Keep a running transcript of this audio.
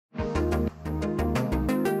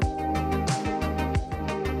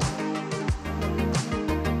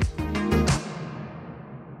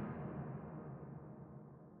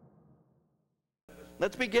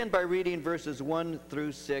let's begin by reading verses 1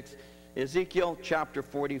 through 6, Ezekiel chapter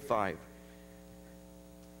 45.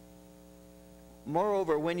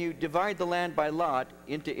 Moreover, when you divide the land by lot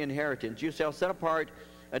into inheritance, you shall set apart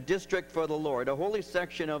a district for the Lord, a holy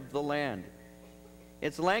section of the land.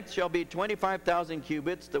 Its length shall be 25,000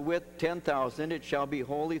 cubits, the width 10,000. It shall be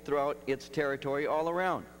holy throughout its territory all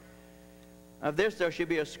around. Of this there shall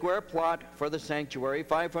be a square plot for the sanctuary,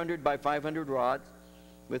 500 by 500 rods,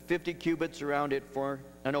 with 50 cubits around it for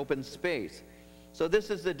an open space. So this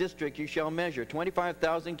is the district you shall measure,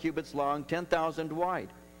 25,000 cubits long, 10,000 wide.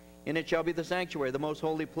 And it shall be the sanctuary, the most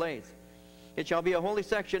holy place. It shall be a holy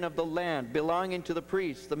section of the land, belonging to the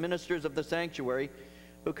priests, the ministers of the sanctuary,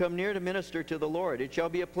 who come near to minister to the Lord. It shall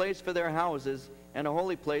be a place for their houses, and a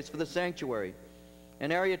holy place for the sanctuary.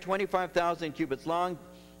 An area 25,000 cubits long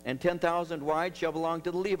and 10,000 wide shall belong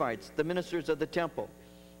to the Levites, the ministers of the temple.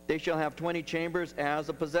 They shall have 20 chambers as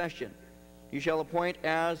a possession. You shall appoint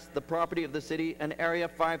as the property of the city an area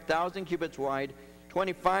 5,000 cubits wide,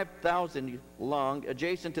 25,000 long,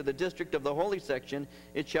 adjacent to the district of the holy section.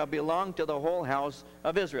 It shall belong to the whole house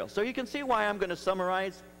of Israel. So you can see why I'm going to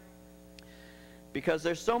summarize, because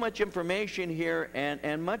there's so much information here,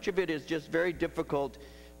 and much of it is just very difficult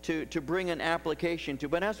to bring an application to.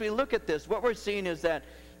 But as we look at this, what we're seeing is that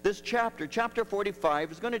this chapter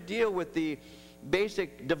 45, is going to deal with the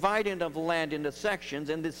basic dividing of the land into sections,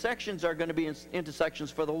 and the sections are going to be into sections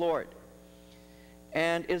for the Lord.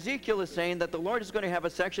 And Ezekiel is saying that the Lord is going to have a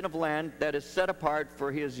section of land that is set apart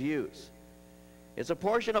for his use. It's a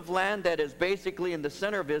portion of land that is basically in the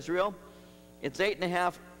center of Israel. It's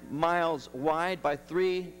 8.5 miles wide by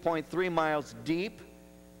 3.3 miles deep.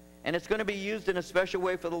 And it's going to be used in a special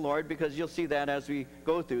way for the Lord, because you'll see that as we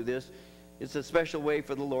go through this. It's a special way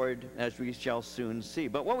for the Lord, as we shall soon see.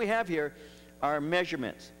 But what we have here are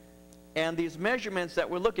measurements. And these measurements that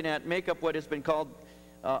we're looking at make up what has been called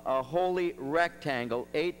a holy rectangle,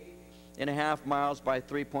 8.5 miles by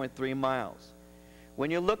 3.3 miles.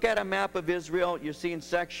 When you look at a map of Israel, you're seeing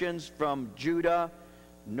sections from Judah,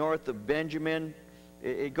 north of Benjamin.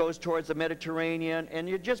 It goes towards the Mediterranean, and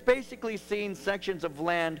you're just basically seeing sections of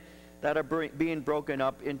land that are being broken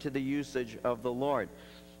up into the usage of the Lord.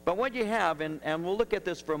 But what you have, and we'll look at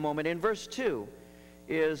this for a moment, in verse 2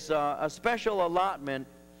 is a special allotment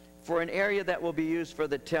for an area that will be used for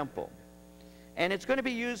the temple. And it's going to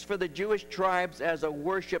be used for the Jewish tribes as a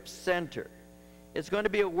worship center. It's going to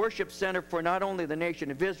be a worship center for not only the nation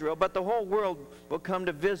of Israel, but the whole world will come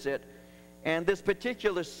to visit. And this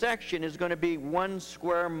particular section is going to be 1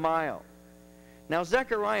 square mile. Now,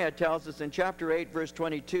 Zechariah tells us in chapter 8, verse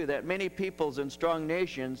 22, that many peoples and strong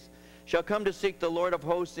nations shall come to seek the Lord of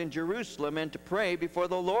hosts in Jerusalem and to pray before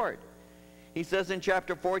the Lord. He says in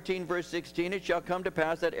chapter 14, verse 16, it shall come to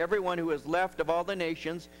pass that everyone who is left of all the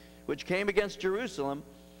nations which came against Jerusalem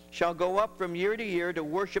shall go up from year to year to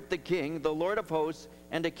worship the King, the Lord of hosts,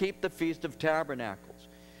 and to keep the Feast of Tabernacles.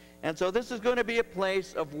 And so this is going to be a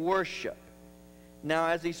place of worship. Now,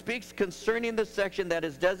 as he speaks concerning the section that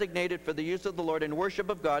is designated for the use of the Lord and worship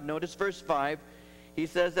of God, notice verse 5, he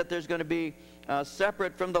says that there's going to be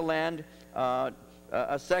separate from the land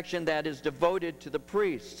a section that is devoted to the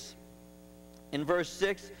priests. In verse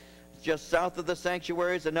 6, just south of the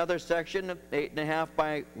sanctuary is another section, 8.5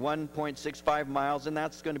 by 1.65 miles, and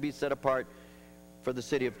that's going to be set apart for the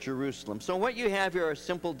city of Jerusalem. So what you have here are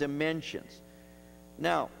simple dimensions.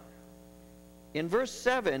 Now, in verse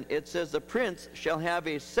 7, it says, the prince shall have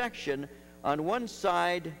a section on one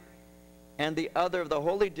side and the other of the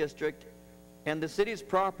holy district and the city's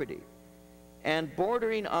property, and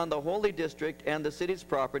bordering on the holy district and the city's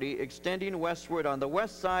property, extending westward on the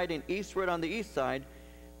west side and eastward on the east side.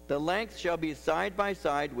 The length shall be side by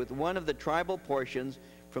side with one of the tribal portions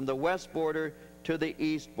from the west border to the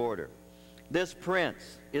east border. This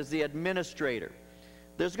prince is the administrator.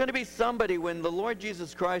 There's going to be somebody when the Lord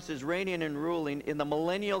Jesus Christ is reigning and ruling in the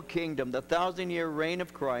millennial kingdom, the 1,000-year reign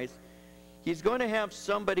of Christ. He's going to have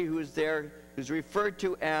somebody who is there, who's referred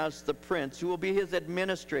to as the prince, who will be his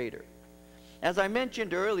administrator. As I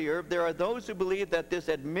mentioned earlier, there are those who believe that this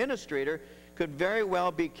administrator could very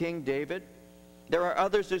well be King David. There are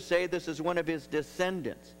others who say this is one of his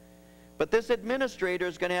descendants. But this administrator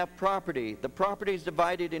is going to have property. The property is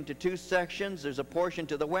divided into 2 sections. There's a portion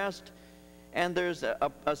to the west, and there's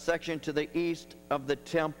a section to the east of the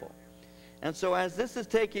temple. And so as this is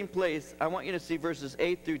taking place, I want you to see verses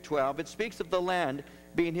 8 through 12. It speaks of the land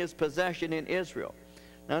being his possession in Israel.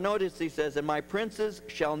 Now notice he says, and my princes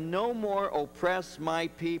shall no more oppress my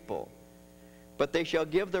people, but they shall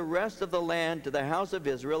give the rest of the land to the house of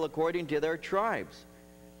Israel according to their tribes.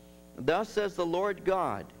 Thus says the Lord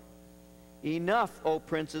God, enough, O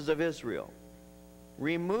princes of Israel.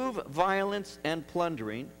 remove violence and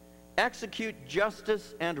plundering, execute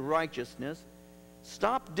justice and righteousness,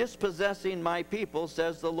 stop dispossessing my people,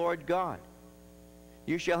 says the Lord God.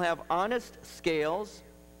 You shall have honest scales,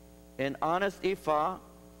 an honest ephah,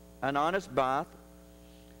 an honest bath.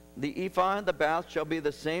 The ephah and the bath shall be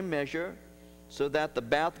the same measure, so that the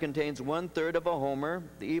bath contains 1/3 of a homer,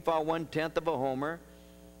 the ephah 1/10 of a homer.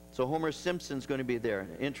 So Homer Simpson's going to be there.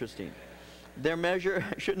 Interesting. Their measure,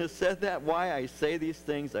 I shouldn't have said that. Why I say these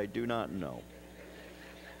things, I do not know.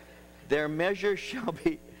 Their measure shall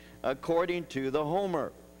be according to the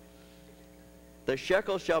homer. The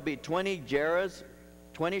shekel shall be 20 gerahs,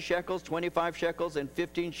 20 shekels, 25 shekels, and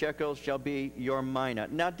 15 shekels shall be your mina.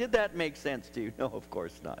 Now, did that make sense to you? No, of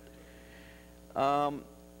course not.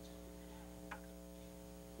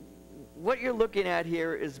 What you're looking at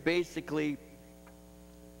here is basically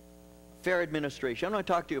fair administration. I'm going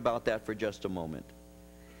to talk to you about that for just a moment.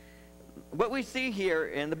 What we see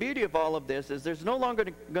here, and the beauty of all of this, is there's no longer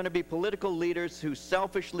going to be political leaders who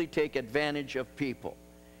selfishly take advantage of people.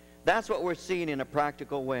 That's what we're seeing in a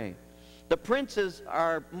practical way. The princes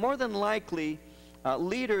are more than likely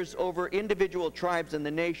leaders over individual tribes in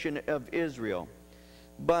the nation of Israel.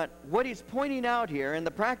 But what he's pointing out here, and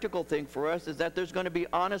the practical thing for us, is that there's going to be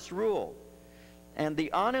honest rule. And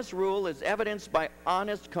the honest rule is evidenced by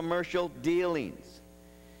honest commercial dealings.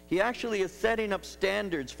 He actually is setting up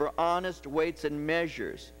standards for honest weights and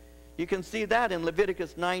measures. You can see that in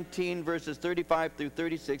Leviticus 19, verses 35 through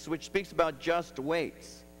 36, which speaks about just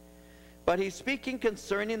weights. But he's speaking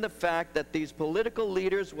concerning the fact that these political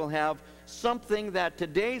leaders will have something that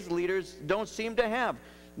today's leaders don't seem to have.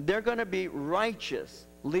 They're going to be righteous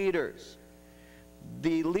leaders.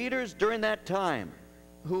 The leaders during that time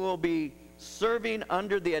who will be serving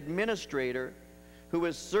under the administrator, who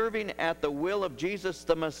is serving at the will of Jesus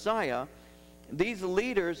the Messiah, these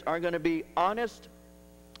leaders are going to be honest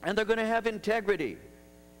and they're going to have integrity.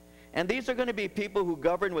 And these are going to be people who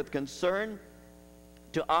govern with concern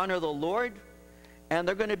to honor the Lord, and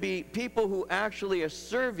they're going to be people who actually are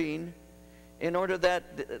serving in order that,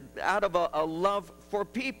 out of a love for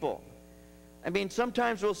people. I mean,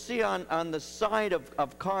 sometimes we'll see on the side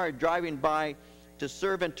of car driving by to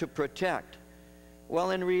serve and to protect.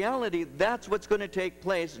 Well, in reality, that's what's going to take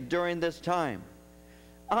place during this time.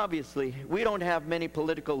 Obviously, we don't have many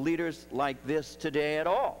political leaders like this today at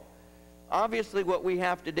all. Obviously, what we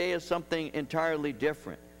have today is something entirely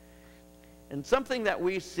different. And something that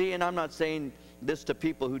we see, and I'm not saying this to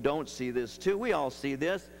people who don't see this too, we all see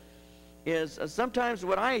this, is sometimes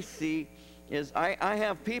what I see is I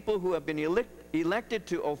have people who have been elected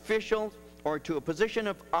to official or to a position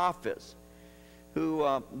of office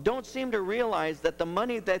who don't seem to realize that the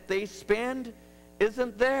money that they spend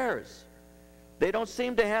isn't theirs. They don't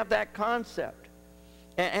seem to have that concept.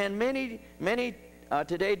 And many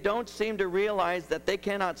today don't seem to realize that they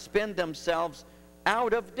cannot spend themselves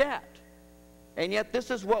out of debt. And yet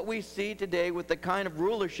this is what we see today with the kind of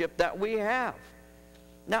rulership that we have.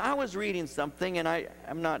 Now, I was reading something, and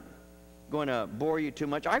I'm not going to bore you too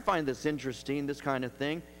much. I find this interesting, this kind of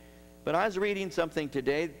thing. But I was reading something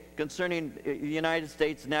today concerning the United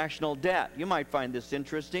States national debt. You might find this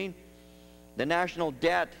interesting. The national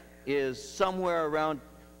debt is somewhere around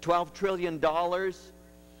 $12 trillion. $12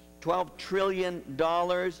 trillion,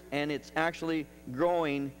 and it's actually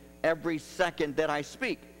growing every second that I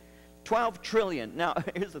speak. 12 trillion. Now,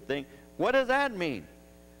 here's the thing. What does that mean?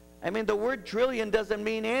 I mean, the word trillion doesn't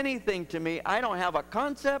mean anything to me. I don't have a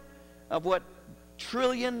concept of what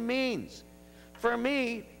trillion means. For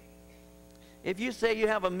me, if you say you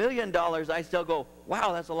have $1 million, I still go,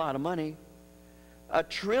 wow, that's a lot of money. $1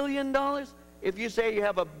 trillion? If you say you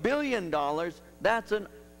have $1 billion, that's an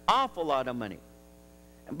awful lot of money.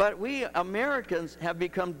 But we Americans have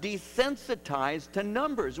become desensitized to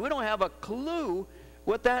numbers. We don't have a clue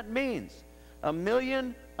what that means. 1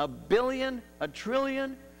 million, 1 billion, 1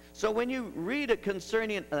 trillion. So when you read it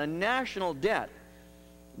concerning a national debt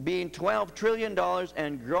being $12 trillion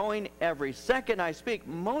and growing every second I speak,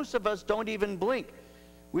 most of us don't even blink.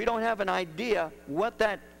 We don't have an idea what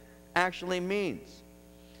that actually means.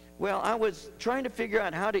 Well, I was trying to figure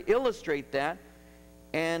out how to illustrate that,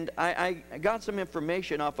 and I got some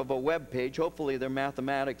information off of a web page. Hopefully their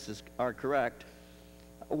mathematics are correct.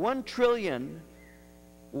 1 trillion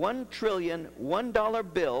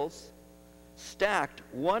 $1 bills stacked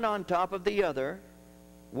one on top of the other,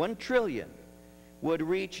 1 trillion, would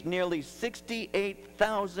reach nearly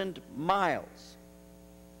 68,000 miles,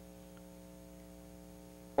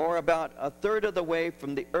 or about 1/3 of the way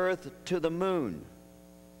from the earth to the moon.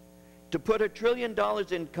 To put $1 trillion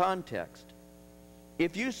in context,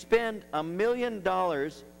 if you spend $1 million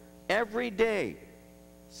every day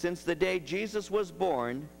since the day Jesus was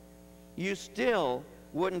born, you still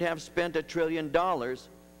wouldn't have spent $1 trillion.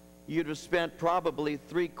 You'd have spent probably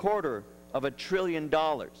 $750 billion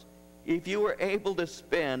if you were able to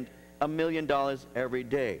spend $1 million every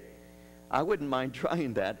day. I wouldn't mind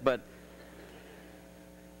trying that, but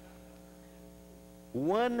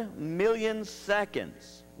 1 million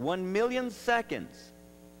seconds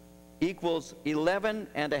equals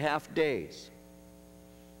 11.5 days.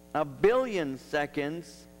 1 billion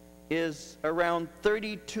seconds is around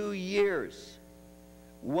 32 years.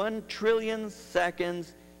 1 trillion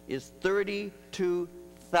seconds is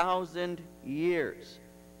 32,000 years.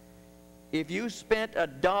 If you spent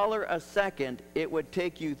 $1 a second, it would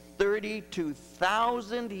take you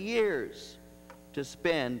 32,000 years to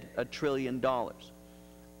spend $1 trillion.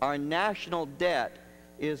 Our national debt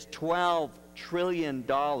is $12 trillion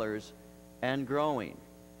and growing.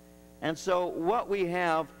 And so what we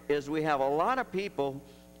have is we have a lot of people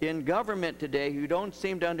in government today who don't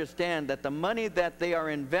seem to understand that the money that they are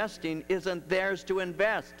investing isn't theirs to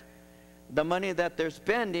invest. The money that they're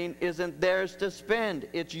spending isn't theirs to spend.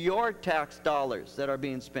 It's your tax dollars that are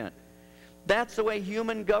being spent. That's the way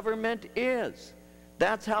human government is.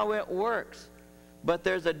 That's how it works. But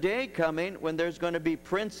there's a day coming when there's going to be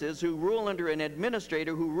princes who rule under an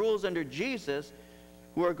administrator who rules under Jesus,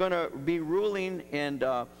 who are going to be ruling and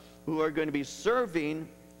who are going to be serving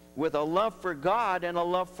with a love for God and a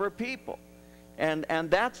love for people. And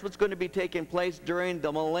that's what's going to be taking place during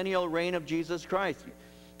the millennial reign of Jesus Christ.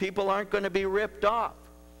 People aren't going to be ripped off.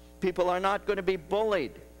 People are not going to be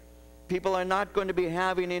bullied. People are not going to be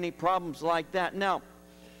having any problems like that. Now,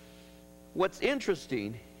 what's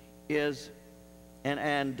interesting is,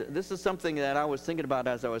 and this is something that I was thinking about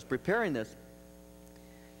as I was preparing this,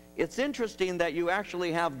 it's interesting that you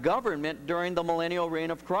actually have government during the millennial reign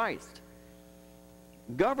of Christ.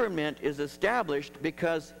 Government is established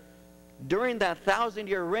because during that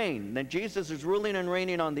 1,000-year reign that Jesus is ruling and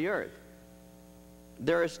reigning on the earth,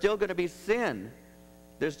 there is still going to be sin.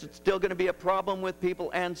 There's still going to be a problem with people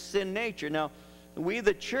and sin nature. Now, we,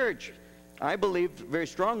 the church, I believe very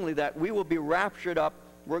strongly that we will be raptured up.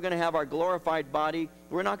 We're going to have our glorified body.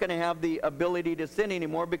 We're not going to have the ability to sin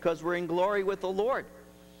anymore because we're in glory with the Lord.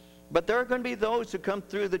 But there are going to be those who come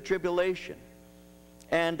through the tribulation.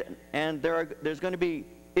 And there's going to be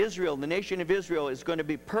Israel, the nation of Israel is going to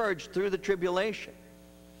be purged through the tribulation.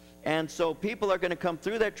 And so people are going to come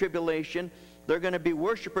through that tribulation. They're going to be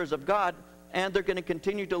worshipers of God, and they're going to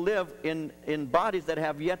continue to live in bodies that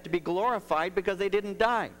have yet to be glorified because they didn't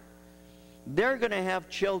die. They're going to have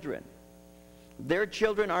children. Their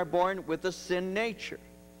children are born with a sin nature.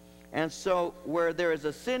 And so where there is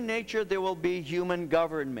a sin nature, there will be human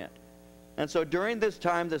government. And so during this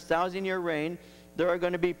time, this 1,000-year reign, there are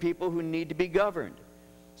going to be people who need to be governed.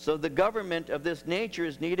 So the government of this nature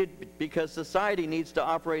is needed because society needs to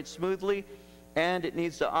operate smoothly and it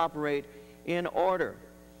needs to operate in order.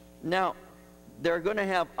 Now, they're going to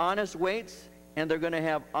have honest weights and they're going to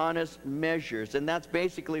have honest measures. And that's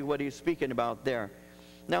basically what he's speaking about there.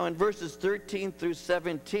 Now, in verses 13 through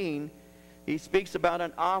 17, he speaks about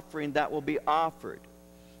an offering that will be offered.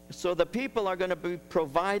 So the people are going to be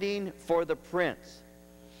providing for the prince.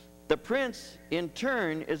 The prince, in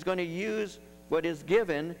turn, is going to use what is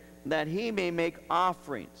given that he may make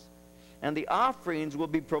offerings. And the offerings will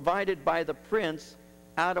be provided by the prince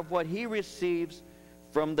out of what he receives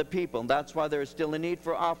from the people. And that's why there is still a need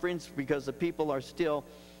for offerings, because the people are still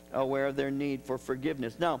aware of their need for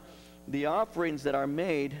forgiveness. Now, the offerings that are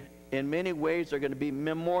made in many ways are going to be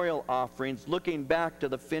memorial offerings looking back to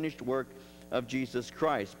the finished work of Jesus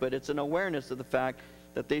Christ. But it's an awareness of the fact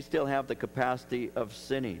that they still have the capacity of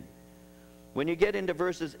sinning. When you get into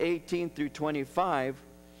verses 18 through 25,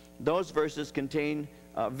 those verses contain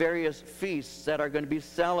various feasts that are going to be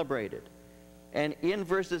celebrated. And in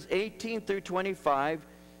verses 18 through 25,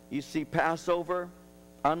 you see Passover,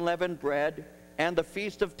 unleavened bread, and the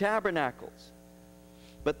Feast of Tabernacles.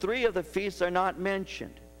 But 3 of the feasts are not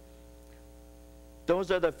mentioned.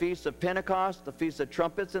 Those are the Feasts of Pentecost, the Feast of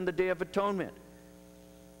Trumpets, and the Day of Atonement.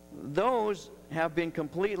 Those have been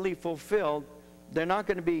completely fulfilled. They're not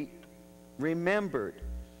going to be remembered.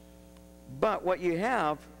 But what you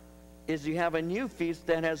have is you have a new feast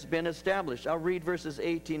that has been established. I'll read verses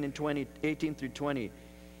 18 through 20.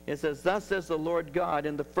 It says, "Thus says the Lord God,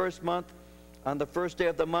 in the first month, on the first day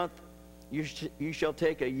of the month, you shall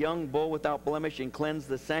take a young bull without blemish and cleanse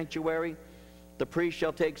the sanctuary. The priest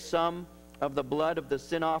shall take some of the blood of the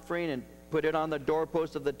sin offering and put it on the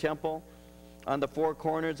doorpost of the temple, on the 4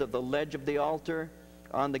 corners of the ledge of the altar,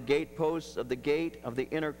 on the gateposts of the gate of the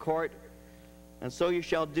inner court. And so you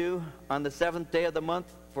shall do on the 7th day of the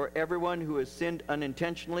month, for everyone who has sinned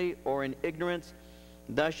unintentionally or in ignorance.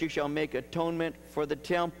 Thus you shall make atonement for the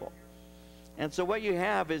temple. And so what you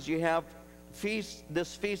have is you have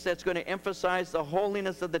this feast that's going to emphasize the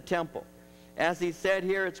holiness of the temple. As he said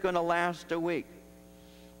here, it's going to last a week.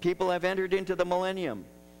 People have entered into the millennium.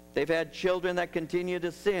 They've had children that continue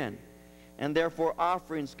to sin, and therefore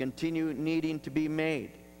offerings continue needing to be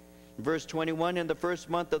made. Verse 21, in the first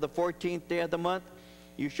month of the 14th day of the month,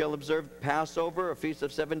 you shall observe Passover, a feast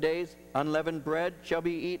of 7 days. Unleavened bread shall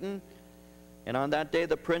be eaten. And on that day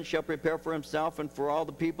the prince shall prepare for himself and for all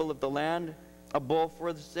the people of the land a bull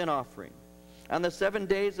for the sin offering. On the 7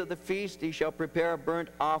 days of the feast he shall prepare a burnt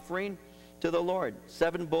offering to the Lord.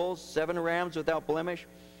 7 bulls, 7 rams without blemish,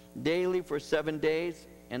 daily for 7 days,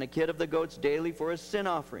 and a kid of the goats daily for a sin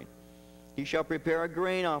offering. He shall prepare a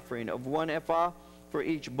grain offering of 1 ephah for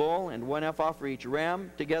each bull, and 1 ephah for each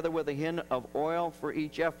ram, together with a hin of oil for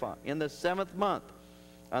each ephah. In the 7th month,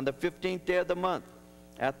 on the 15th day of the month,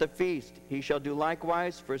 at the feast, he shall do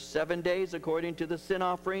likewise for 7 days according to the sin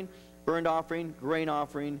offering, burnt offering, grain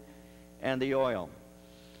offering, and the oil.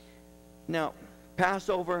 Now,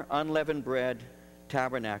 Passover, unleavened bread,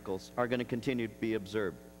 tabernacles are going to continue to be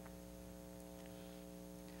observed.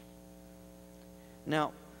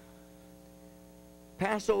 Now,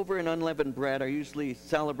 Passover and unleavened bread are usually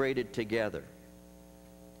celebrated together.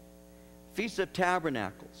 Feast of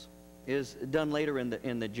Tabernacles is done later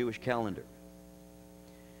in the Jewish calendar.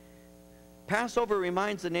 Passover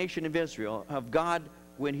reminds the nation of Israel of God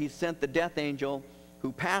when he sent the death angel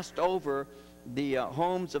who passed over the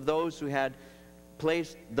homes of those who had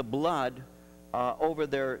placed the blood over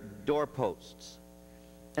their doorposts.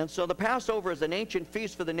 And so the Passover is an ancient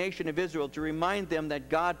feast for the nation of Israel to remind them that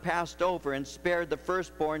God passed over and spared the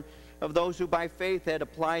firstborn of those who by faith had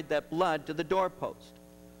applied that blood to the doorpost.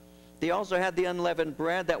 They also had the unleavened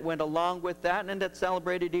bread that went along with that, and that's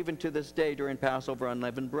celebrated even to this day during Passover,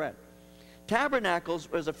 unleavened bread. Tabernacles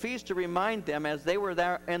was a feast to remind them as they were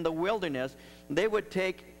there in the wilderness, they would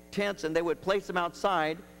take tents and they would place them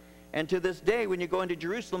outside. And to this day, when you go into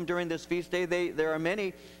Jerusalem during this feast day, there are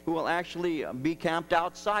many who will actually be camped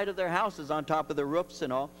outside of their houses on top of the roofs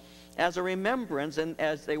and all, as a remembrance. And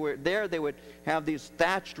as they were there, they would have these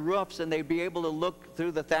thatched roofs, and they'd be able to look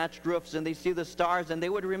through the thatched roofs, and they see the stars, and they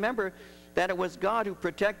would remember that it was God who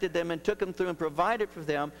protected them and took them through and provided for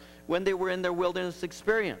them when they were in their wilderness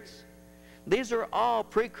experience. These are all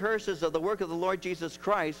precursors of the work of the Lord Jesus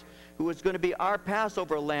Christ, who is going to be our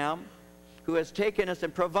Passover lamb, who has taken us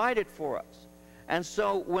and provided for us. And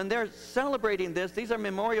so when they're celebrating this, these are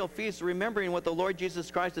memorial feasts remembering what the Lord Jesus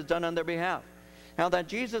Christ has done on their behalf. How that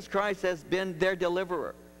Jesus Christ has been their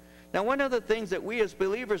deliverer. Now, one of the things that we as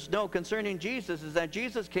believers know concerning Jesus is that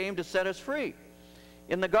Jesus came to set us free.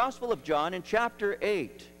 In the Gospel of John, in chapter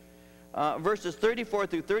 8, verses 34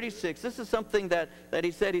 through 36, this is something that he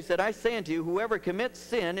said. He said, I say unto you, whoever commits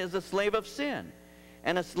sin is a slave of sin.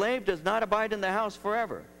 And a slave does not abide in the house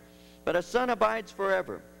forever, but a son abides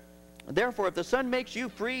forever. Therefore, if the Son makes you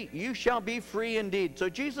free, you shall be free indeed. So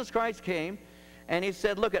Jesus Christ came, and he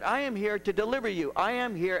said, look, I am here to deliver you. I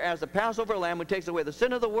am here as a Passover lamb who takes away the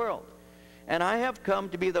sin of the world. And I have come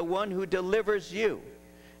to be the one who delivers you.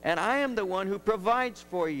 And I am the one who provides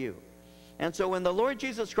for you. And so when the Lord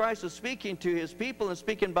Jesus Christ was speaking to his people and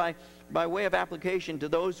speaking by way of application to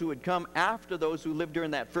those who would come after those who lived during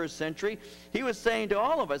that first century, he was saying to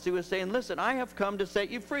all of us, he was saying, listen, I have come to set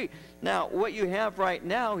you free. Now, what you have right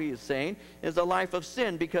now, he is saying, is a life of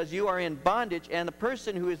sin, because you are in bondage, and the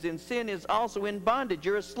person who is in sin is also in bondage.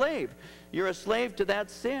 You're a slave. You're a slave to that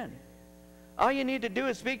sin. All you need to do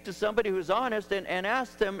is speak to somebody who's honest and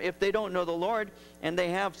ask them if they don't know the Lord and they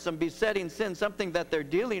have some besetting sin, something that they're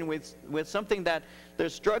dealing with something that they're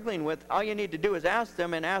struggling with. All you need to do is ask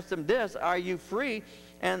them this, are you free?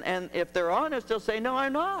 And if they're honest, they'll say, no,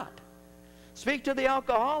 I'm not. Speak to the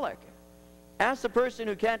alcoholic. Ask the person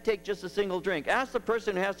who can't take just a single drink. Ask the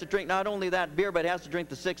person who has to drink not only that beer, but has to drink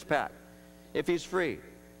the 6-pack if he's free.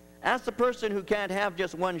 Ask the person who can't have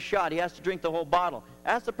just one shot. He has to drink the whole bottle.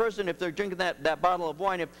 Ask the person if they're drinking that bottle of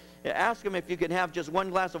wine. Ask them if you can have just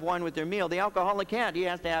one glass of wine with their meal. The alcoholic can't. He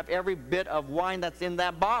has to have every bit of wine that's in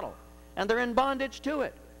that bottle. And they're in bondage to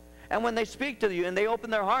it. And when they speak to you and they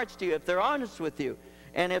open their hearts to you, if they're honest with you,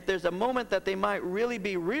 and if there's a moment that they might really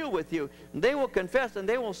be real with you, they will confess and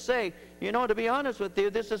they will say, you know, to be honest with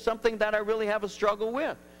you, this is something that I really have a struggle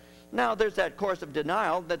with. Now, there's that course of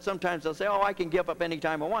denial that sometimes they'll say, oh, I can give up any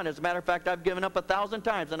time I want. As a matter of fact, I've given up 1,000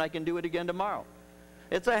 times and I can do it again tomorrow.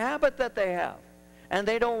 It's a habit that they have. And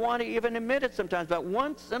they don't want to even admit it sometimes. But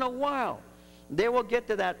once in a while, they will get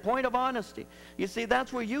to that point of honesty. You see,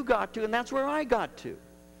 that's where you got to, and that's where I got to.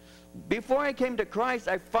 Before I came to Christ,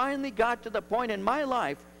 I finally got to the point in my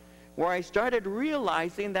life where I started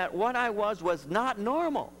realizing that what I was not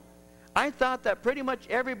normal. I thought that pretty much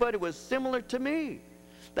everybody was similar to me,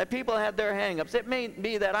 that people had their hang-ups. It may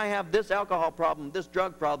be that I have this alcohol problem, this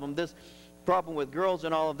drug problem, this problem with girls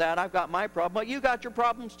and all of that. I've got my problem, but you got your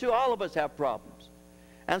problems too. All of us have problems.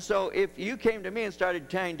 And so if you came to me and started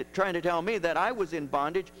trying to tell me that I was in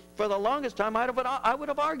bondage, for the longest time I would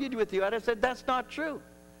have argued with you. I'd have said, that's not true.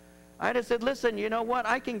 I'd have said, listen, you know what?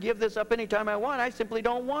 I can give this up anytime I want. I simply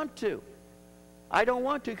don't want to. I don't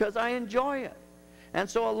want to because I enjoy it. And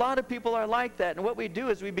so a lot of people are like that. And what we do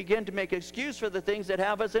is we begin to make excuse for the things that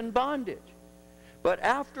have us in bondage. But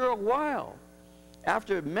after a while,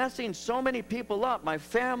 after messing so many people up, my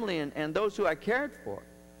family and those who I cared for,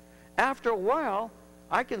 after a while,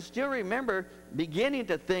 I can still remember beginning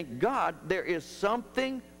to think, God, there is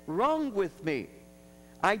something wrong with me.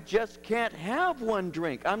 I just can't have one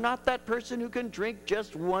drink. I'm not that person who can drink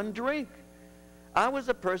just one drink. I was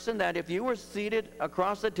a person that if you were seated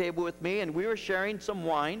across the table with me and we were sharing some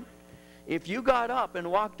wine, if you got up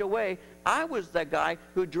and walked away, I was the guy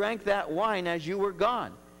who drank that wine as you were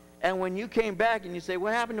gone. And when you came back and you say,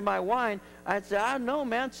 what happened to my wine? I'd say, I don't know,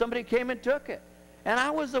 man. Somebody came and took it. And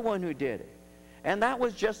I was the one who did it. And that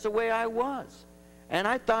was just the way I was. And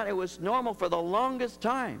I thought it was normal for the longest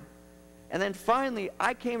time. And then finally,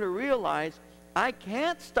 I came to realize I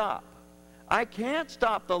can't stop. I can't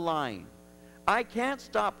stop the lying. I can't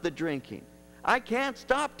stop the drinking. I can't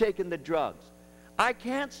stop taking the drugs. I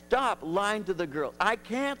can't stop lying to the girls. I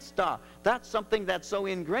can't stop. That's something that's so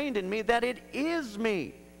ingrained in me that it is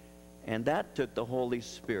me. And that took the Holy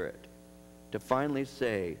Spirit to finally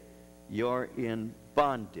say, you're in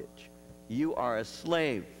bondage. You are a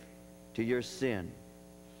slave to your sin.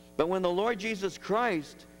 But when the Lord Jesus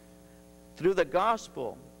Christ, through the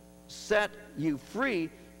gospel, set you free,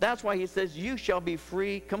 that's why he says you shall be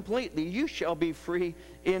free completely. You shall be free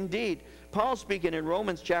indeed. Paul, speaking in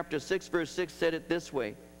Romans chapter 6, verse 6, said it this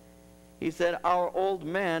way. He said, our old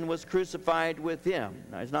man was crucified with him.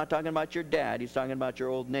 Now, he's not talking about your dad. He's talking about your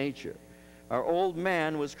old nature. Our old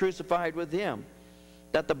man was crucified with him,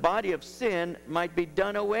 that the body of sin might be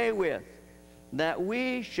done away with, that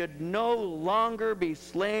we should no longer be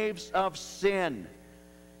slaves of sin.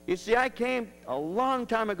 You see, I came a long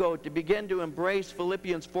time ago to begin to embrace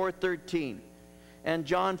Philippians 4:13 and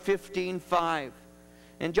John 15:5.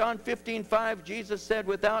 In John 15:5, Jesus said,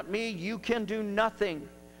 without me, you can do nothing.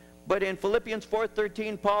 But in Philippians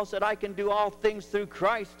 4:13, Paul said, I can do all things through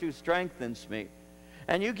Christ who strengthens me.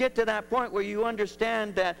 And you get to that point where you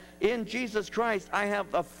understand that in Jesus Christ, I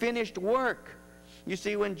have a finished work. You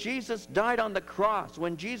see, when Jesus died on the cross,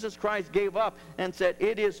 when Jesus Christ gave up and said,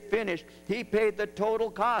 it is finished, he paid the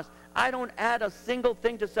total cost. I don't add a single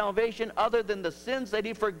thing to salvation other than the sins that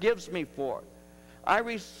he forgives me for. I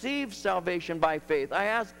receive salvation by faith. I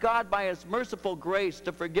ask God by his merciful grace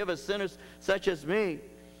to forgive a sinner such as me.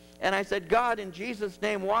 And I said, God, in Jesus'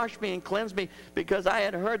 name, wash me and cleanse me, because I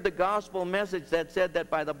had heard the gospel message that said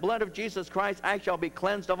that by the blood of Jesus Christ, I shall be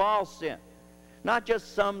cleansed of all sin. Not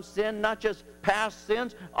just some sin, not just past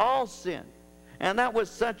sins, all sin. And that was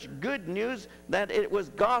such good news that it was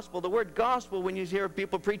gospel. The word gospel, when you hear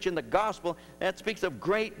people preaching the gospel, that speaks of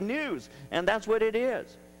great news. And that's what it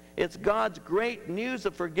is. It's God's great news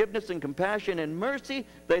of forgiveness and compassion and mercy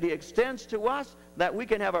that he extends to us, that we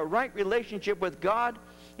can have a right relationship with God,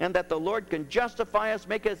 and that the Lord can justify us,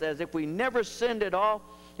 make us as if we never sinned at all,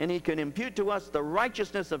 and he can impute to us the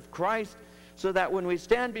righteousness of Christ, so that when we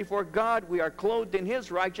stand before God, we are clothed in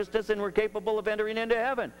his righteousness and we're capable of entering into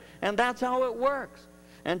heaven. And that's how it works.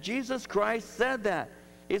 And Jesus Christ said that.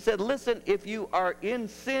 He said, listen, if you are in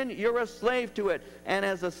sin, you're a slave to it. And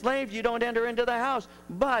as a slave, you don't enter into the house.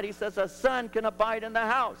 But he says a son can abide in the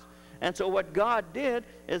house. And so what God did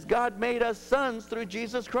is God made us sons through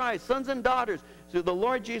Jesus Christ, sons and daughters through the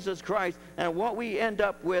Lord Jesus Christ. And what we end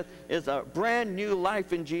up with is a brand new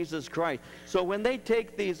life in Jesus Christ. So when they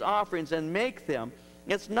take these offerings and make them,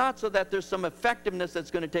 it's not so that there's some effectiveness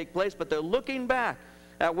that's going to take place, but they're looking back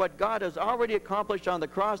at what God has already accomplished on the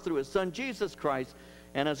cross through his son Jesus Christ.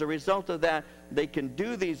 And as a result of that, they can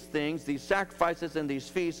do these things, these sacrifices and these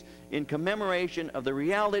feasts, in commemoration of the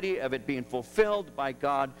reality of it being fulfilled by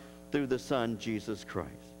God through the Son, Jesus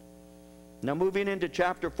Christ. Now moving into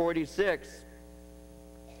chapter 46,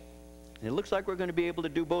 it looks like we're going to be able to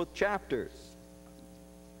do both chapters.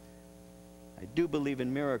 I do believe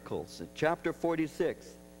in miracles. In chapter 46,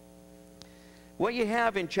 what you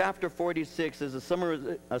have in chapter 46 is a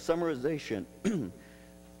summarization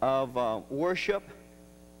of worship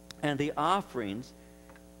and the offerings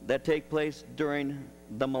that take place during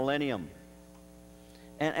the millennium.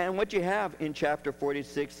 And what you have in chapter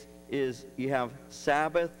 46 is you have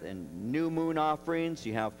Sabbath and new moon offerings.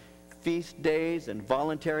 You have feast days and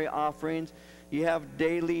voluntary offerings. You have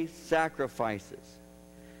daily sacrifices.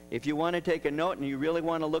 If you want to take a note and you really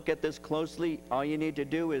want to look at this closely, all you need to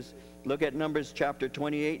do is look at Numbers chapter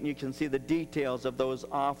 28 and you can see the details of those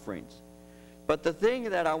offerings. But the thing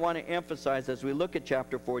that I want to emphasize as we look at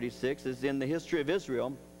chapter 46 is in the history of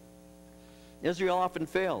Israel, Israel often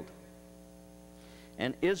failed.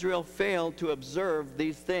 And Israel failed to observe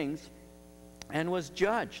these things and was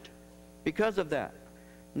judged because of that.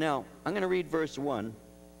 Now, I'm going to read verse 1.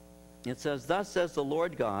 It says, "Thus says the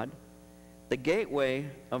Lord God, the gateway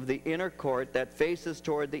of the inner court that faces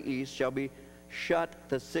toward the east shall be shut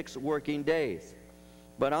the 6 working days.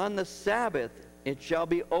 But on the Sabbath it shall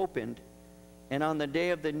be opened, and on the day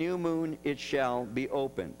of the new moon it shall be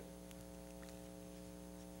opened."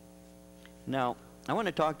 Now, I want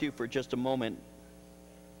to talk to you for just a moment.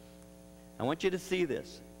 I want you to see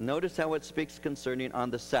this. Notice how it speaks concerning on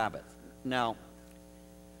the Sabbath. Now,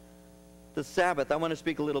 the Sabbath, I want to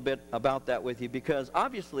speak a little bit about that with you, because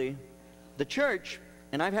obviously the church,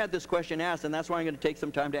 and I've had this question asked, and that's why I'm going to take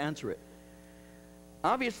some time to answer it.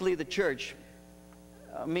 Obviously the church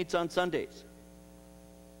meets on Sundays.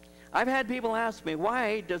 I've had people ask me,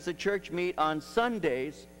 why does the church meet on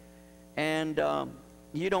Sundays and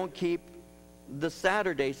you don't keep the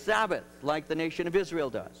Saturday Sabbath like the nation of Israel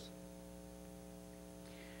does?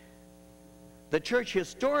 The church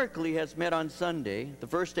historically has met on Sunday, the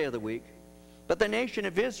first day of the week, but the nation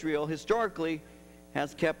of Israel historically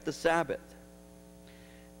has kept the Sabbath.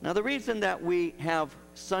 Now, the reason that we have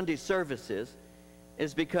Sunday services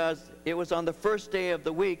is because it was on the first day of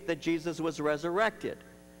the week that Jesus was resurrected.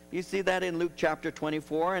 You see that in Luke chapter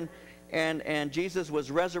 24, and Jesus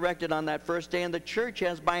was resurrected on that first day, and the church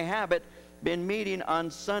has by habit been meeting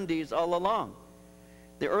on Sundays all along.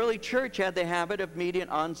 The early church had the habit of meeting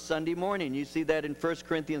on Sunday morning. You see that in 1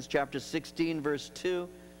 Corinthians chapter 16, verse 2.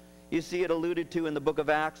 You see it alluded to in the book of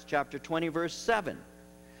Acts, chapter 20, verse 7.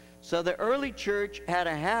 So the early church had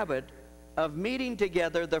a habit of meeting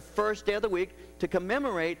together the first day of the week to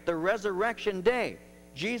commemorate the resurrection day.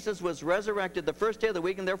 Jesus was resurrected the first day of the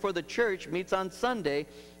week, and therefore the church meets on Sunday,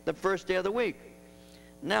 the first day of the week.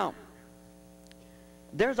 Now,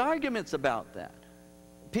 there's arguments about that.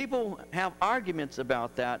 People have arguments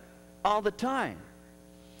about that all the time.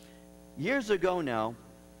 Years ago now,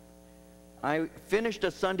 I finished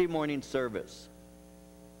a Sunday morning service.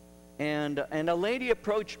 And a lady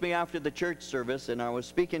approached me after the church service, and I was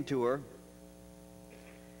speaking to her.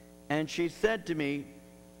 And she said to me,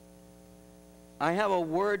 "I have a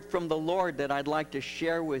word from the Lord that I'd like to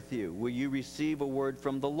share with you. Will you receive a word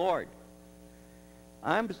from the Lord?"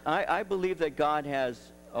 I believe that God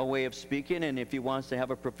has a way of speaking, and if he wants to have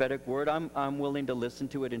a prophetic word, I'm willing to listen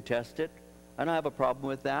to it and test it. I don't have a problem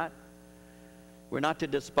with that. We're not to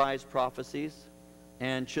despise prophecies,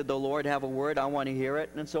 and should the Lord have a word, I want to hear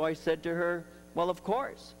it. And so I said to her, "Well, of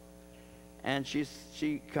course." And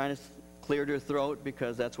she kind of cleared her throat,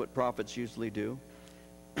 because that's what prophets usually do.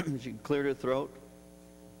 She cleared her throat,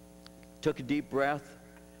 took a deep breath.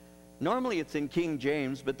 Normally it's in King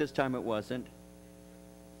James, but this time it wasn't,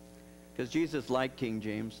 because Jesus liked King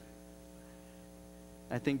James.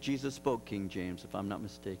 I think Jesus spoke King James, if I'm not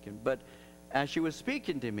mistaken. But as she was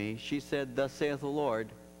speaking to me, she said, "Thus saith the Lord,"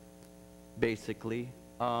 basically.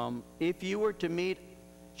 If you were to meet,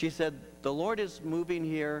 she said, "The Lord is moving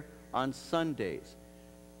here on Sundays.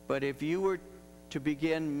 But if you were to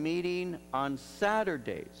begin meeting on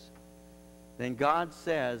Saturdays, then God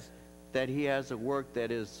says that he has a work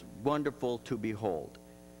that is wonderful to behold."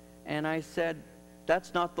 And I said,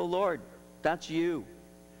 "That's not the Lord. That's you."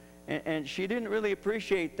 And she didn't really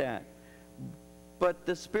appreciate that. But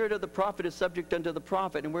the spirit of the prophet is subject unto the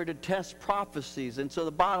prophet, and we're to test prophecies. And so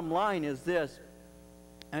the bottom line is this.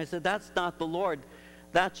 And I said, "That's not the Lord.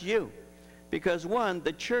 That's you." Because one,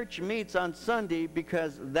 the church meets on Sunday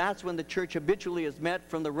because that's when the church habitually is met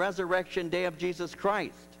from the resurrection day of Jesus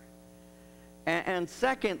Christ. And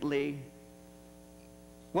secondly,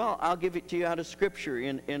 well, I'll give it to you out of Scripture.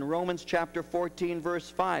 In Romans chapter 14, verse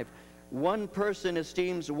 5, one person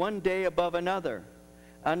esteems one day above another.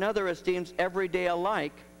 Another esteems every day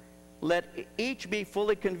alike. Let each be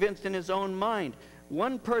fully convinced in his own mind.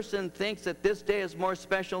 One person thinks that this day is more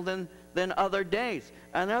special than other days.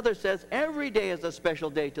 Another says every day is a special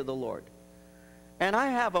day to the Lord. And I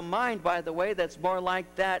have a mind, by the way, that's more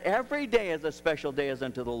like that. Every day is a special day as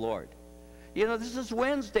unto the Lord. You know, this is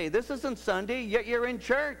Wednesday. This isn't Sunday, yet you're in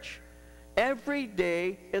church. Every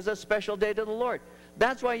day is a special day to the Lord.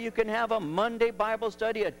 That's why you can have a Monday Bible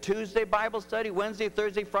study, a Tuesday Bible study, Wednesday,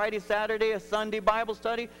 Thursday, Friday, Saturday, a Sunday Bible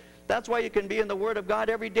study. That's why you can be in the Word of God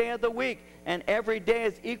every day of the week. And every day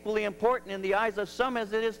is equally important in the eyes of some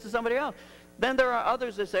as it is to somebody else. Then there are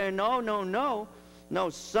others that say, no, no, no. No,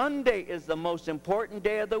 Sunday is the most important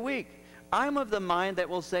day of the week. I'm of the mind that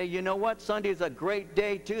will say, you know what, Sunday is a great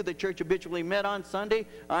day too. The church habitually met on Sunday.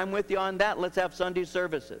 I'm with you on that. Let's have Sunday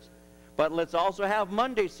services. But let's also have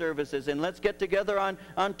Monday services, and let's get together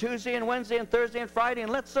on Tuesday and Wednesday and Thursday and Friday,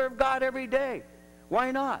 and let's serve God every day.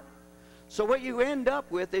 Why not? So what you end up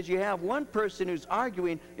with is you have one person who's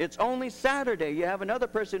arguing it's only Saturday. You have another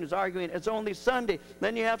person who's arguing it's only Sunday.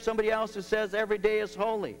 Then you have somebody else who says every day is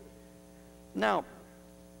holy. Now,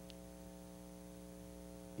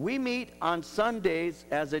 we meet on Sundays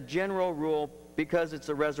as a general rule because it's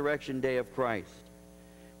the resurrection day of Christ.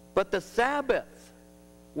 But the Sabbath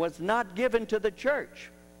was not given to the church.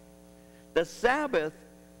 The Sabbath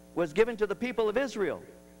was given to the people of Israel.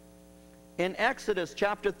 In Exodus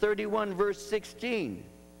chapter 31, verse 16,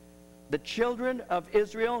 the children of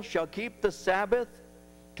Israel shall keep the Sabbath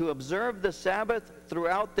to observe the Sabbath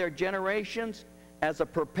throughout their generations as a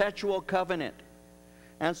perpetual covenant.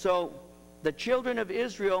 And so the children of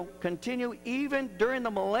Israel continue even during the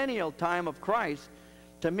millennial time of Christ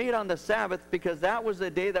to meet on the Sabbath because that was the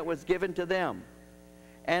day that was given to them.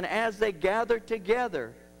 And as they gather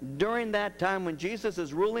together during that time when Jesus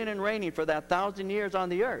is ruling and reigning for that 1,000 years on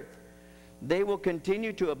the earth, they will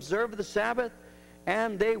continue to observe the Sabbath,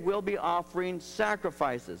 and they will be offering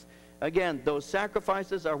sacrifices. Again, those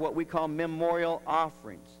sacrifices are what we call memorial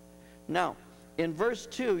offerings. Now, in verse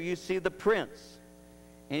 2, you see the prince.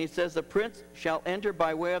 And he says, the prince shall enter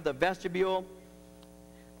by way of the vestibule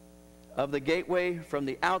of the gateway from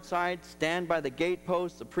the outside, stand by the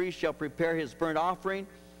gatepost. The priest shall prepare his burnt offering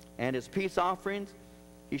and his peace offerings.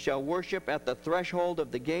 He shall worship at the threshold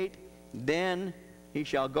of the gate. Then he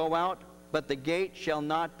shall go out, but the gate shall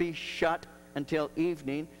not be shut until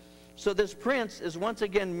evening. So this prince is once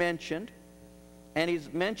again mentioned, and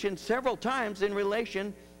he's mentioned several times in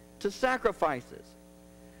relation to sacrifices.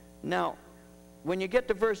 Now, when you get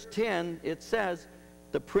to verse 10, it says,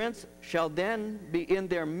 the prince shall then be in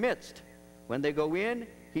their midst. When they go in,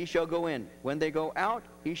 he shall go in. When they go out,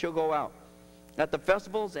 he shall go out. At the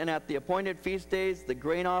festivals and at the appointed feast days, the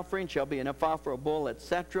grain offering shall be an ephah for a bull,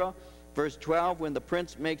 etc. Verse 12, when the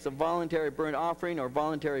prince makes a voluntary burnt offering or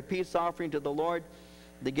voluntary peace offering to the Lord,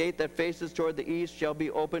 the gate that faces toward the east shall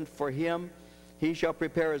be opened for him. He shall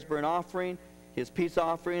prepare his burnt offering, his peace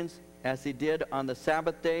offerings, as he did on the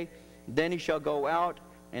Sabbath day. Then he shall go out,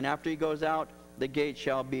 and after he goes out, the gate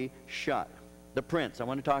shall be shut. The prince. I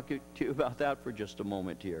want to talk to you about that for just a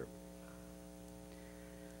moment here.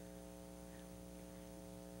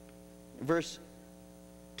 Verse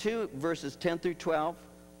 2, verses 10 through 12.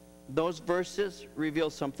 Those verses reveal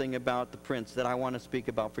something about the prince that I want to speak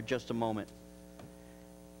about for just a moment.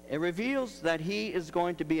 It reveals that he is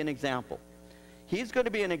going to be an example. He's going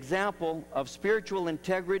to be an example of spiritual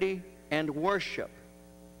integrity and worship.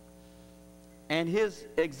 And his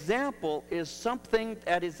example is something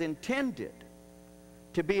that is intended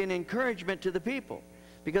to be an encouragement to the people.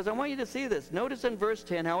 Because I want you to see this. Notice in verse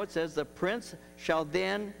 10 how it says, the prince shall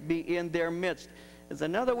then be in their midst. It's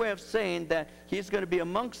another way of saying that he's going to be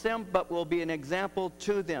amongst them, but will be an example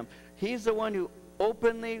to them. He's the one who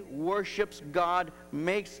openly worships God,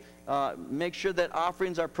 makes sure that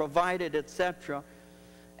offerings are provided, etc.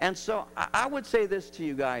 And so I would say this to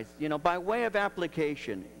you guys, you know, by way of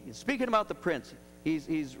application, speaking about the prince,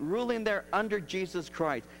 he's ruling there under Jesus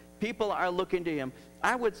Christ. People are looking to him.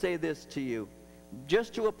 I would say this to you,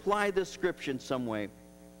 just to apply this scripture in some way.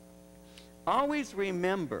 Always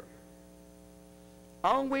remember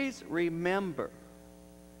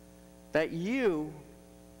that you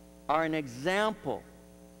are an example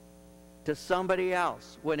to somebody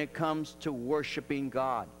else when it comes to worshiping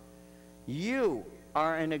God. You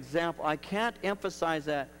are an example. I can't emphasize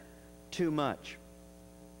that too much.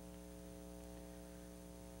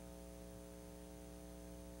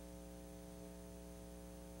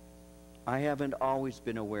 I haven't always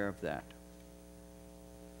been aware of that.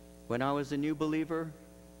 When I was a new believer,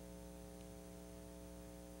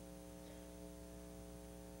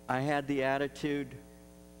 I had the attitude,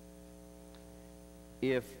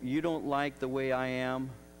 if you don't like the way I am,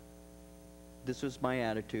 this was my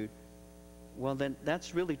attitude, well then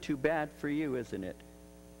that's really too bad for you, isn't it?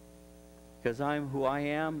 Because I'm who I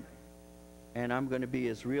am, and I'm going to be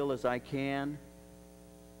as real as I can,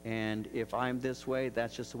 and if I'm this way,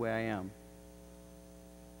 that's just the way I am.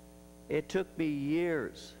 It took me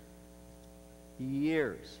years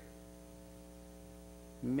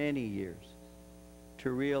many years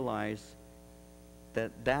to realize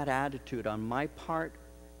that that attitude on my part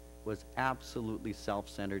was absolutely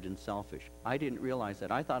self-centered and selfish. I didn't realize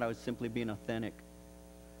that. I thought I was simply being authentic.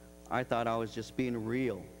 I thought I was just being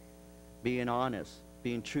real, being honest,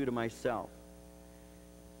 being true to myself.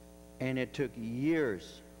 And it took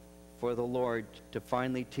years for the Lord to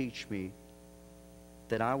finally teach me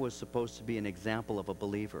that I was supposed to be an example of a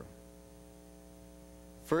believer.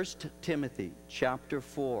 1 Timothy chapter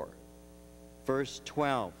 4, verse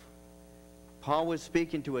 12. Paul was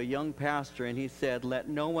speaking to a young pastor, and he said, "Let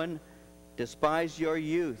no one despise your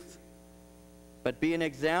youth, but be an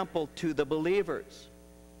example to the believers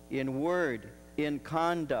in word, in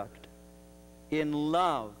conduct, in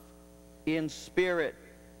love, in spirit,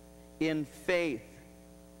 in faith,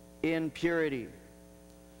 in purity."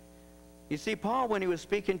 You see, Paul, when he was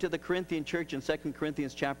speaking to the Corinthian church in 2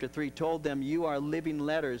 Corinthians chapter 3, told them, "You are living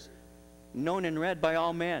letters known and read by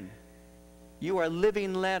all men." You are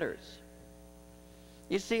living letters.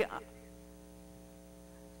 You see,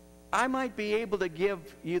 I might be able to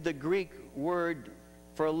give you the Greek word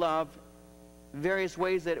for love, various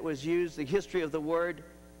ways that it was used, the history of the word,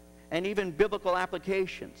 and even biblical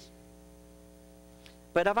applications.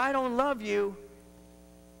 But if I don't love you,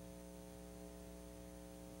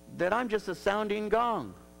 then I'm just a sounding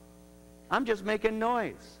gong. I'm just making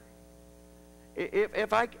noise.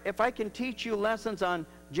 If I can teach you lessons on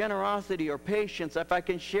generosity or patience, if I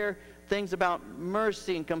can share things about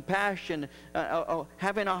mercy and compassion,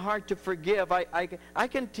 having a heart to forgive, I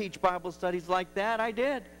can teach Bible studies like that. I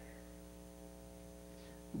did.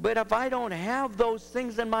 But if I don't have those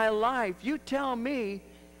things in my life, you tell me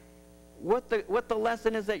what the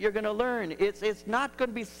lesson is that you're going to learn. It's not going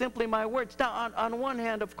to be simply my words. Now, on one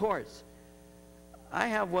hand, of course, I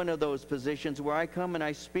have one of those positions where I come and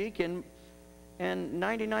I speak, and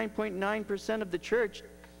 99.9% of the church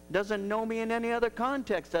doesn't know me in any other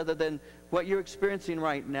context other than what you're experiencing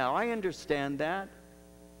right now. I understand that.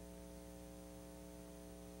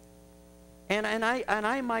 And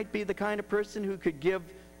I might be the kind of person who could give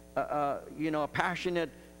a passionate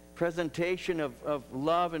presentation of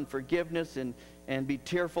love and forgiveness and be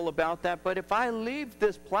tearful about that. But if I leave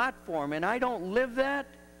this platform and I don't live that,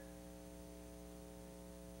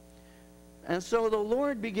 and so the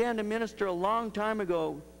Lord began to minister a long time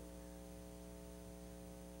ago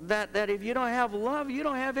that if you don't have love, you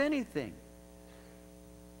don't have anything.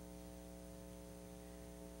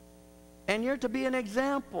 And you're to be an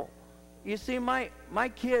example. You see, my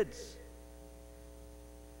kids,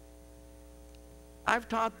 I've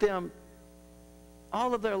taught them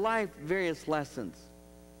all of their life various lessons.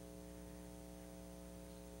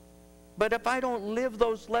 But if I don't live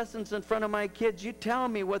those lessons in front of my kids, you tell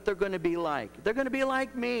me what they're going to be like. They're going to be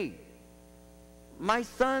like me. My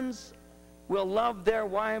sons will love their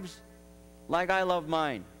wives like I love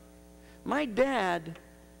mine. My dad,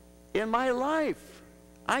 in my life,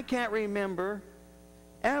 I can't remember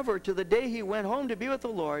ever to the day he went home to be with the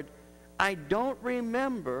Lord, I don't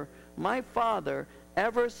remember my father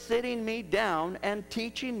ever sitting me down and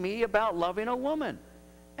teaching me about loving a woman.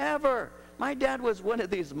 Ever. My dad was one of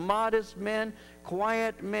these modest men,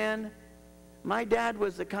 quiet men. My dad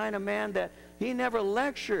was the kind of man that he never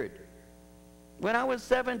lectured. When I was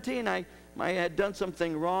 17, I had done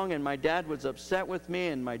something wrong, and my dad was upset with me,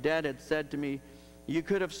 and my dad had said to me, "You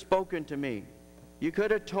could have spoken to me. You could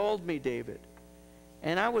have told me, David."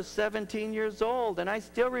 And I was 17 years old, and I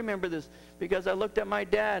still remember this because I looked at my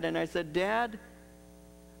dad and I said, "Dad,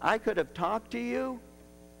 I could have talked to you."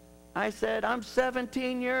 I said, "I'm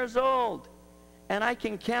 17 years old, and I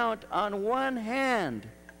can count on one hand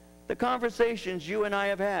the conversations you and I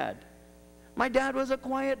have had." My dad was a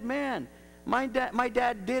quiet man. My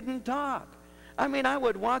dad didn't talk. I mean, I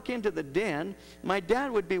would walk into the den. My dad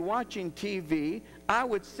would be watching TV. I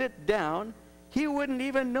would sit down. He wouldn't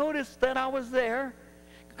even notice that I was there.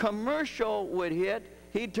 Commercial would hit.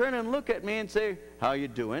 He'd turn and look at me and say, "How you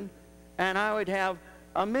doing?" And I would have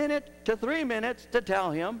a minute to 3 minutes to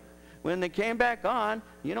tell him. When they came back on,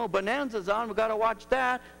 Bonanza's on, we've got to watch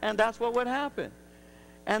that, and that's what would happen.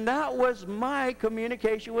 And that was my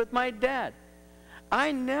communication with my dad.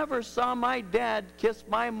 I never saw my dad kiss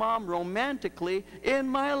my mom romantically in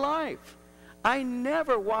my life. I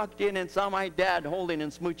never walked in and saw my dad holding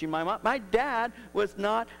and smooching my mom. My dad was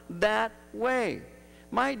not that way.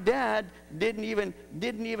 My dad didn't even,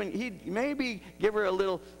 he'd maybe give her a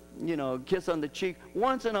little, kiss on the cheek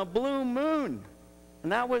once in a blue moon.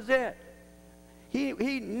 And that was it.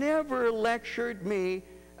 He never lectured me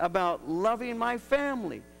about loving my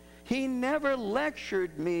family. He never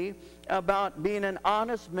lectured me about being an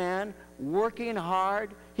honest man, working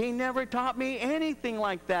hard. He never taught me anything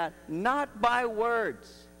like that. Not by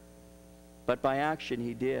words, but by action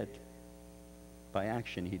he did. By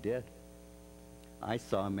action he did. I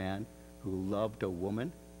saw a man who loved a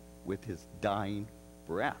woman with his dying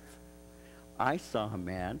breath. I saw a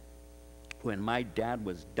man, when my dad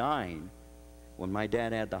was dying, when my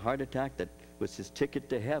dad had the heart attack that was his ticket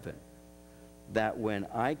to heaven, that when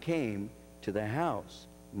I came to the house,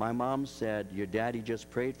 my mom said, your daddy just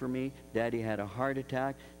prayed for me. Daddy had a heart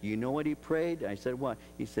attack. You know what he prayed? I said, what?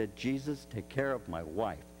 He said, Jesus, take care of my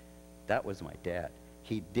wife. That was my dad.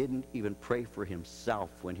 He didn't even pray for himself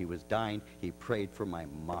when he was dying. He prayed for my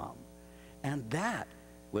mom. And that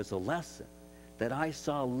was a lesson that I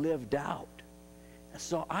saw lived out.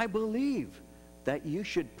 So I believe that you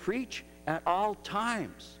should preach at all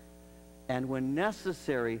times, and when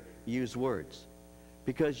necessary, use words,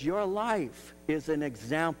 because your life is an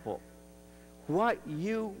example. What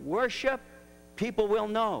you worship, people will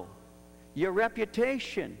know. Your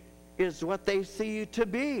reputation is what they see you to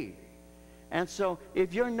be. And so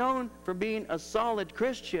if you're known for being a solid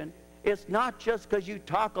Christian, it's not just because you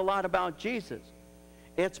talk a lot about Jesus.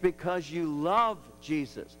 It's because you love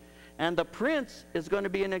Jesus. And the prince is going to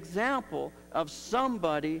be an example of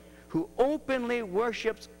somebody who openly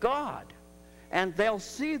worships God. And they'll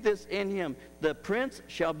see this in him. The prince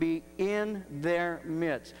shall be in their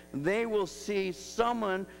midst. They will see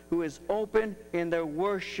someone who is open in their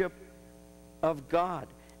worship of God.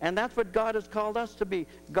 And that's what God has called us to be.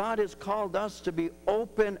 God has called us to be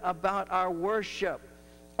open about our worship,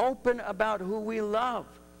 open about who we love.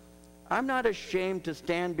 I'm not ashamed to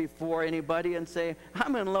stand before anybody and say,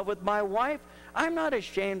 I'm in love with my wife. I'm not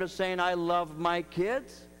ashamed of saying I love my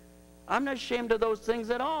kids. I'm not ashamed of those things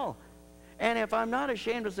at all. And if I'm not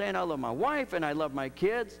ashamed of saying I love my wife and I love my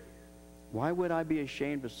kids, why would I be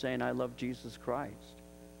ashamed of saying I love Jesus Christ?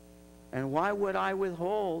 And why would I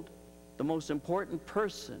withhold the most important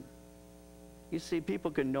person? You see, people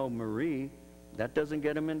can know Marie. That doesn't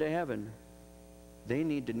get them into heaven. They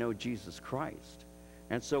need to know Jesus Christ.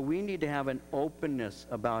 And so we need to have an openness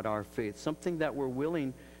about our faith, something that we're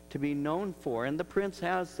willing to be known for. And the prince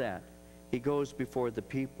has that. He goes before the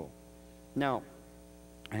people. Now,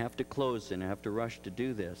 I have to close and I have to rush to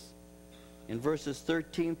do this. In verses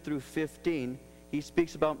 13 through 15, he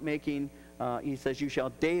speaks about making, he says, you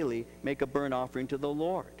shall daily make a burnt offering to the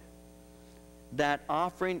Lord. That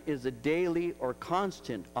offering is a daily or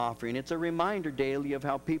constant offering. It's a reminder daily of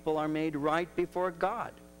how people are made right before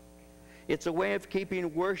God. It's a way of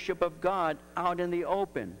keeping worship of God out in the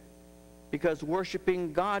open, because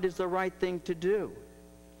worshiping God is the right thing to do.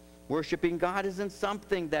 Worshiping God isn't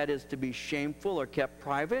something that is to be shameful or kept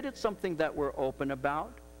private. It's something that we're open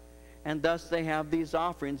about. And thus they have these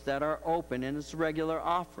offerings that are open, and it's regular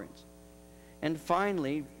offerings. And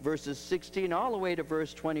finally, verses 16 all the way to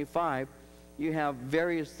verse 25, you have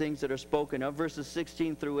various things that are spoken of. Verses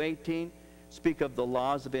 16 through 18 speak of the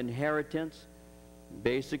laws of inheritance.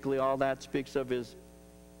 Basically, all that speaks of is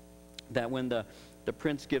that when the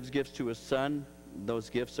prince gives gifts to his son, those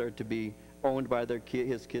gifts are to be owned by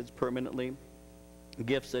his kids permanently.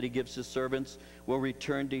 Gifts that he gives his servants will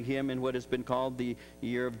return to him in what has been called the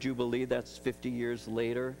year of Jubilee. That's 50 years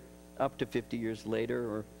later, up to 50 years later,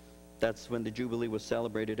 or that's when the Jubilee was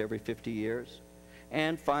celebrated every 50 years.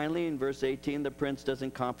 And finally, in verse 18, the prince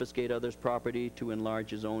doesn't confiscate others' property to enlarge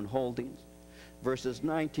his own holdings. Verses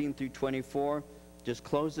 19 through 24 just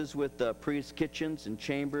closes with the priest's kitchens and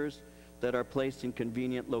chambers that are placed in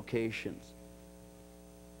convenient locations.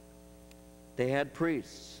 They had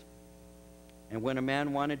priests. And when a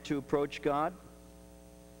man wanted to approach God,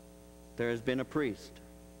 there has been a priest.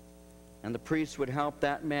 And the priest would help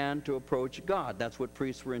that man to approach God. That's what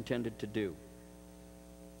priests were intended to do.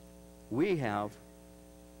 We have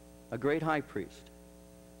a great high priest,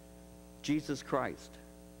 Jesus Christ.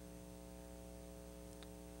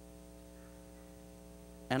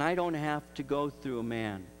 And I don't have to go through a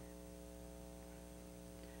man.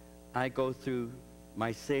 I go through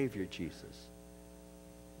my Savior, Jesus.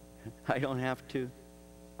 I don't have to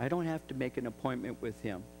make an appointment with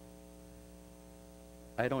him.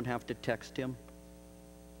 I don't have to text him.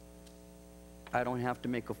 I don't have to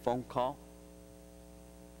make a phone call.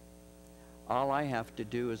 All I have to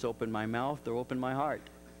do is open my mouth or open my heart.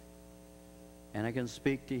 And I can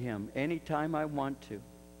speak to him anytime I want to.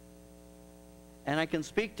 And I can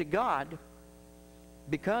speak to God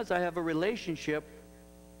because I have a relationship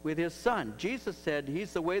with his Son. Jesus said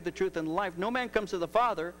he's the way, the truth, and the life. No man comes to the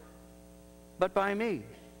Father but by me.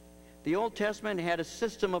 The Old Testament had a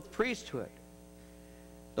system of priesthood.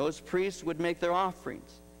 Those priests would make their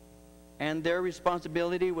offerings. And their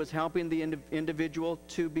responsibility was helping the individual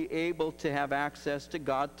to be able to have access to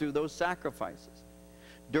God through those sacrifices.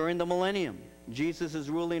 During the millennium, Jesus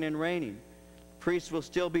is ruling and reigning. Priests will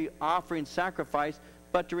still be offering sacrifice,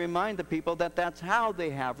 but to remind the people that that's how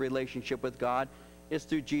they have relationship with God, is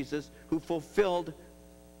through Jesus, who fulfilled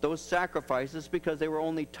those sacrifices because they were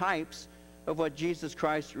only types of what Jesus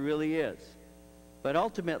Christ really is. But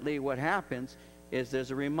ultimately what happens is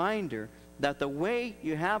there's a reminder that the way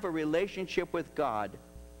you have a relationship with God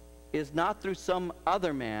is not through some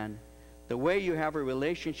other man. The way you have a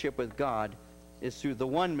relationship with God is through the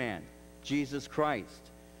one man, Jesus Christ.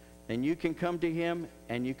 And you can come to him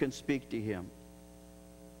and you can speak to him.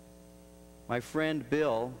 My friend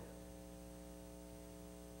Bill,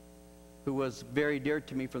 who was very dear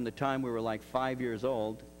to me from the time we were like 5 years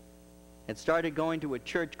old, had started going to a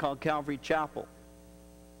church called Calvary Chapel,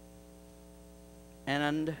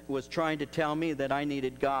 and was trying to tell me that I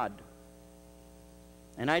needed God.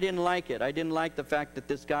 And I didn't like it. I didn't like the fact that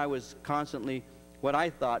this guy was constantly, what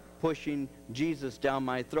I thought, pushing Jesus down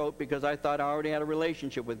my throat, because I thought I already had a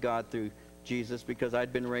relationship with God through Jesus because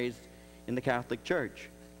I'd been raised in the Catholic Church.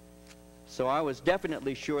 So I was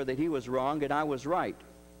definitely sure that he was wrong and I was right.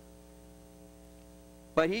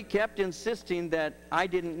 But he kept insisting that I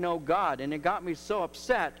didn't know God, and it got me so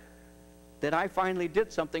upset that I finally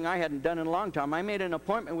did something I hadn't done in a long time. I made an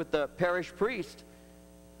appointment with the parish priest.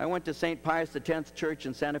 I went to St. Pius X Church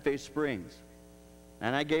in Santa Fe Springs,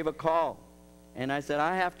 and I gave a call, and I said,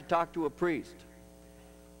 I have to talk to a priest.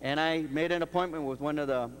 And I made an appointment with one of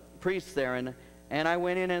the priests there, and I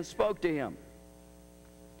went in and spoke to him.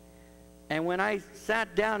 And when I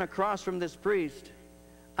sat down across from this priest,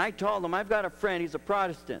 I told him, I've got a friend, he's a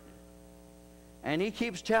Protestant, and he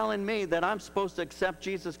keeps telling me that I'm supposed to accept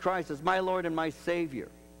Jesus Christ as my Lord and my Savior.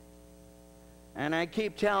 And I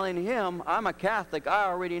keep telling him, I'm a Catholic, I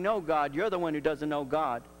already know God, you're the one who doesn't know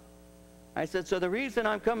God. I said, so the reason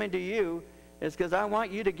I'm coming to you is because I want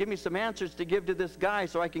you to give me some answers to give to this guy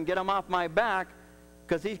so I can get him off my back,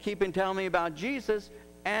 because he's keeping telling me about Jesus,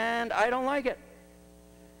 and I don't like it.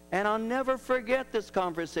 And I'll never forget this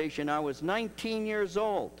conversation. I was 19 years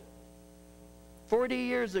old, 40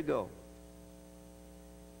 years ago.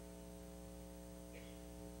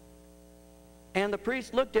 And the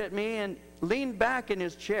priest looked at me and leaned back in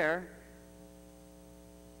his chair,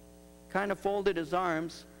 kind of folded his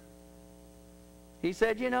arms. He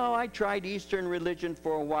said, you know, I tried Eastern religion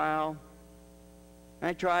for a while.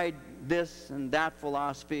 I tried this and that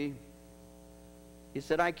philosophy. He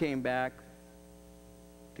said, I came back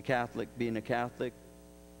to Catholic, being a Catholic.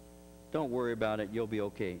 Don't worry about it, you'll be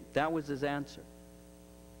okay. That was his answer.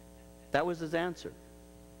 That was his answer.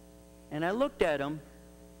 And I looked at him.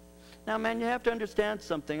 Now, man, you have to understand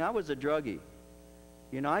something. I was a druggie.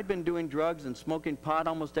 You know, I'd been doing drugs and smoking pot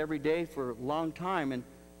almost every day for a long time, and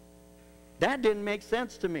that didn't make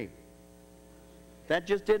sense to me. That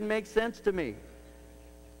just didn't make sense to me.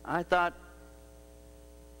 I thought,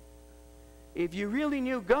 if you really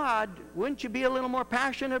knew God, wouldn't you be a little more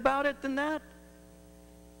passionate about it than that?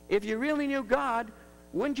 If you really knew God,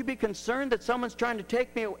 wouldn't you be concerned that someone's trying to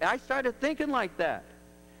take me away? I started thinking like that.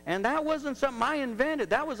 And that wasn't something I invented.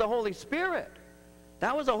 That was the Holy Spirit.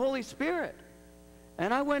 That was the Holy Spirit.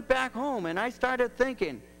 And I went back home and I started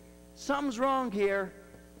thinking, something's wrong here.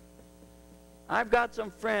 I've got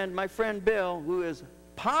my friend Bill, who is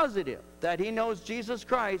positive that he knows Jesus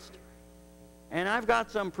Christ. And I've got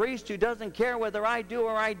some priest who doesn't care whether I do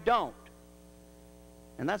or I don't.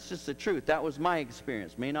 And that's just the truth. That was my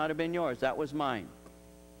experience. May not have been yours. That was mine.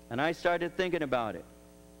 And I started thinking about it.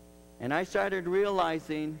 And I started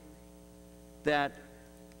realizing that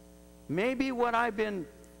maybe what I've been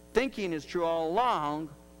thinking is true all along,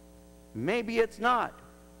 maybe it's not.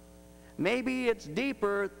 Maybe it's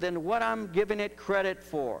deeper than what I'm giving it credit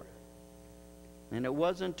for. And it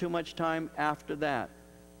wasn't too much time after that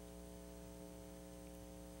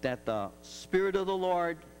that the Spirit of the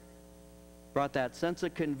Lord brought that sense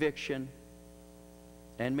of conviction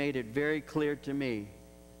and made it very clear to me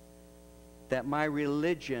that my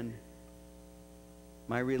religion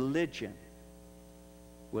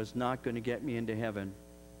was not going to get me into heaven,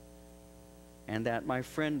 and that my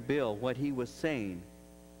friend Bill, what he was saying,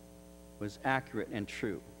 was accurate and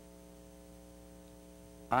true.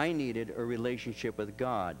 I needed a relationship with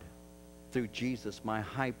God through Jesus, my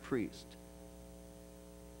high priest.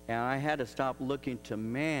 And I had to stop looking to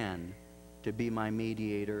man to be my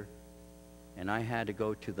mediator, and I had to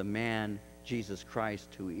go to the man, Jesus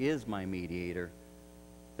Christ, who is my mediator,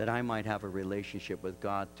 that I might have a relationship with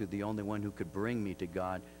God through the only one who could bring me to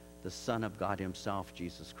God, the Son of God himself,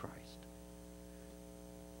 Jesus Christ.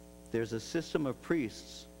 There's a system of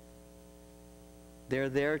priests They're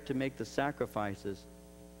there to make the sacrifices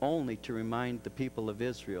only to remind the people of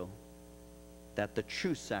Israel that the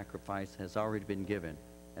true sacrifice has already been given,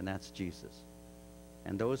 and that's Jesus.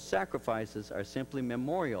 And those sacrifices are simply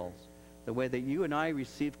memorials. The way that you and I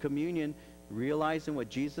receive communion, realizing what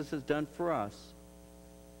Jesus has done for us,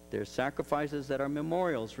 they're sacrifices that are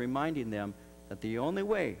memorials, reminding them that the only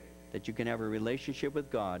way that you can have a relationship with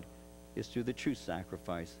God is through the true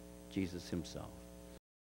sacrifice, Jesus himself.